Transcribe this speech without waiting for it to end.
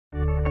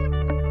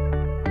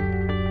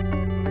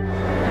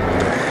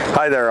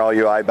Hi there, all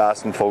you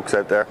IBASSIN folks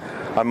out there.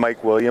 I'm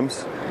Mike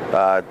Williams,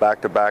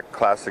 back-to-back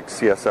classic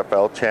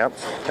CSFL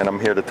champs, and I'm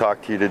here to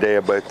talk to you today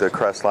about the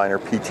Crestliner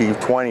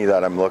PT20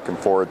 that I'm looking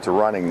forward to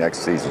running next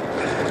season.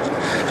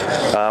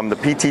 The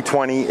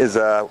PT20 is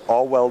a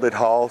all-welded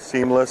hull,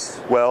 seamless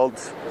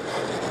welds.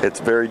 It's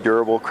very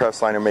durable.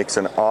 Crestliner makes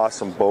an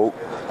awesome boat.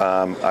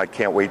 I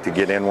can't wait to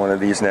get in one of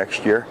these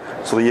next year.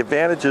 So the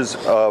advantages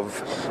of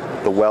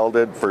the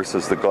welded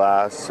versus the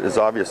glass is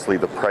obviously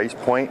the price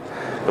point.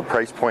 The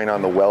price point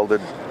on the welded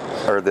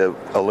or the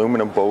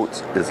aluminum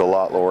boats is a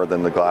lot lower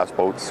than the glass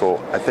boats. So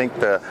I think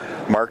the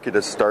market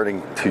is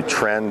starting to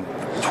trend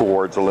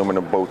towards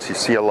aluminum boats. You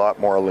see a lot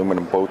more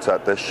aluminum boats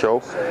at this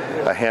show.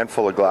 A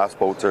handful of glass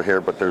boats are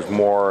here, but there's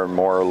more and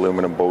more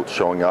aluminum boats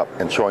showing up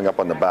on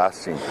the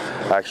IBASSIN.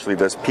 Actually,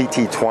 this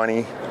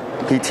PT20,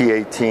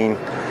 PT18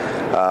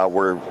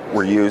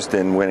 were used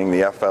in winning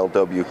the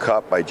FLW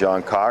Cup by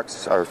John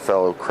Cox, our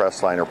fellow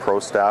Crestliner pro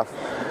staff.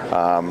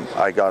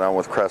 I got on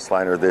with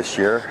Crestliner this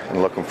year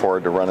and looking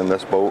forward to running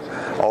this boat.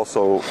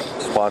 Also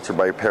sponsored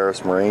by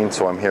Paris Marine,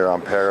 so I'm here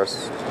on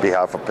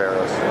behalf of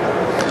Paris.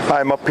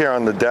 I'm up here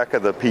on the deck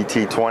of the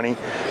PT20,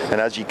 and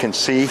as you can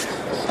see,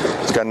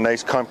 it's got a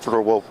nice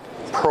comfortable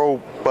pro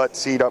butt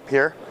seat up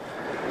here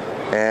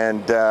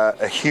and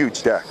a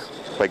huge deck.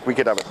 Like, we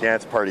could have a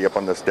dance party up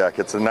on this deck.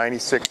 It's a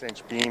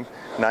 96-inch beam,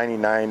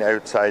 99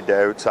 outside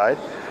to outside.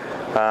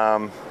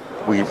 I'm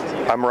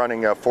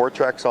running a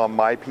Fortrex on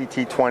my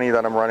PT20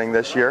 that I'm running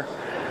this year.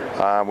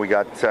 We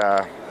got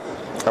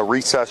a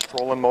recessed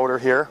trolling motor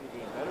here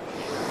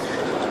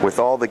with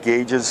all the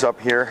gauges up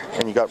here,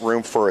 and you got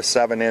room for a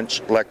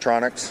 7-inch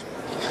electronics.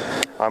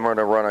 I'm going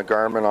to run a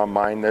Garmin on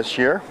mine this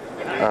year.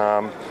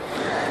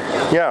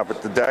 Yeah,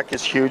 but the deck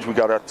is huge. We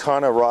got a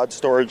ton of rod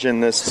storage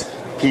in this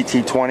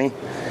PT20.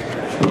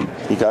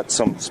 You got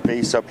some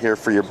space up here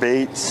for your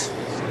baits.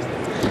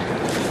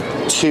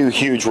 2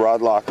 huge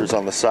rod lockers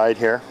on the side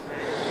here.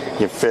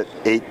 You fit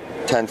 8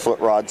 10-foot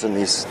rods in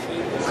these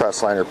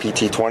Crestliner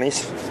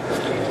PT20s.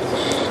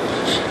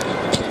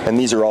 And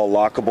these are all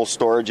lockable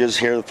storages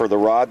here for the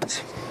rods,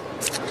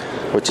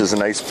 which is a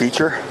nice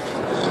feature.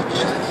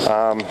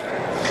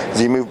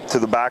 As you move to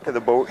the back of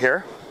the boat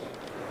here,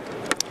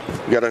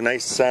 you got a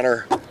nice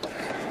center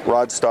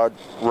rod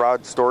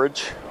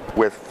storage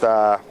with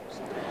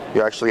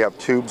you actually have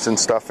tubes and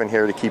stuff in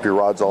here to keep your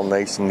rods all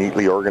nice and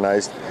neatly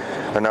organized.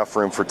 Enough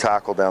room for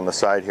tackle down the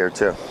side here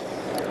too.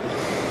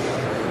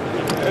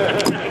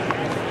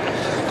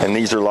 And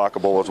these are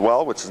lockable as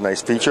well, which is a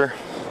nice feature.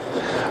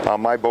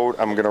 On my boat,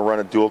 I'm going to run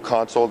a dual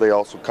console. They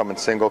also come in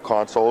single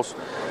consoles,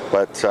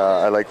 but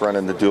I like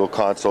running the dual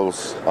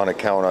consoles on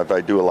account of I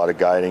do a lot of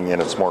guiding,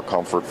 and it's more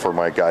comfort for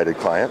my guided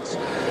clients.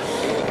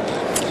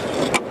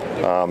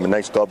 A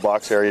nice glove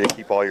box area to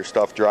keep all your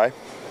stuff dry.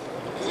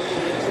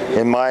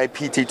 In my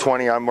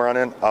PT20 I'm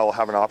running, I'll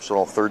have an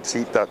optional 3rd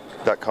seat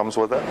that comes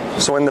with it.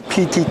 So in the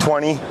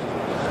PT20,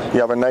 you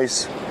have a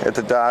nice, at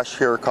the dash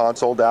here,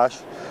 console dash,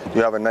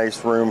 you have a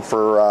nice room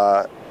for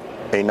a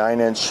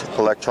 9-inch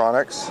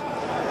electronics.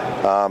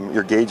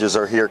 Your gauges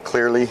are here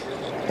clearly,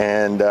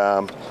 and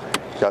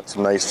got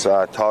some nice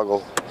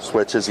toggle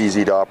switches,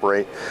 easy to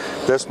operate.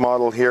 This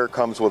model here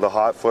comes with a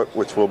hot foot,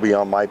 which will be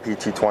on my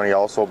PT20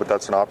 also, but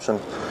that's an option.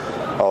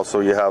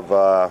 Also, you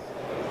have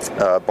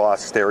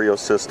Boss stereo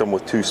system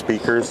with 2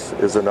 speakers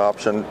is an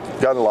option.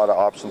 Got a lot of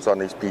options on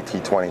these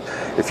PT20.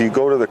 If you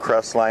go to the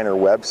Crestliner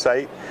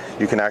website,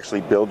 you can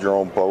actually build your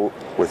own boat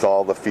with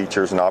all the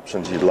features and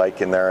options you'd like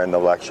in there, and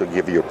they'll actually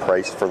give you a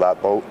price for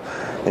that boat.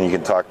 And you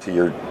can talk to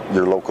your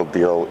local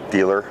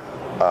dealer,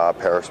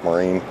 Paris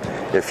Marine,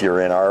 if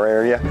you're in our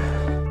area.